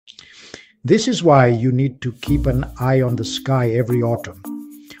This is why you need to keep an eye on the sky every autumn.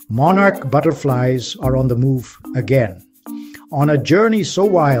 Monarch butterflies are on the move again, on a journey so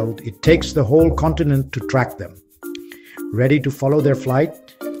wild it takes the whole continent to track them. Ready to follow their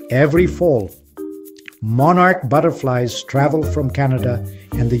flight? Every fall, monarch butterflies travel from Canada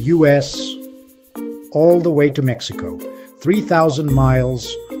and the US all the way to Mexico, 3,000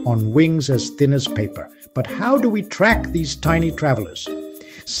 miles on wings as thin as paper. But how do we track these tiny travelers?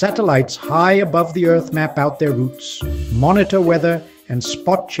 Satellites high above the Earth map out their routes, monitor weather, and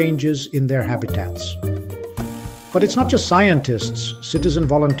spot changes in their habitats. But it's not just scientists. Citizen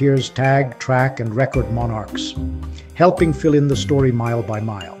volunteers tag, track, and record monarchs, helping fill in the story mile by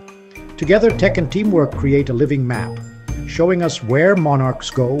mile. Together, tech and teamwork create a living map, showing us where monarchs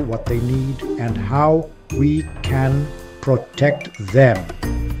go, what they need, and how we can protect them.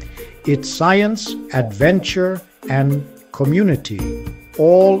 It's science, adventure, and community,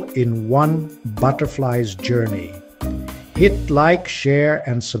 all in one butterfly's journey. Hit like, share,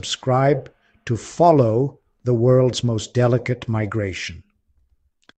 and subscribe to follow the world's most delicate migration.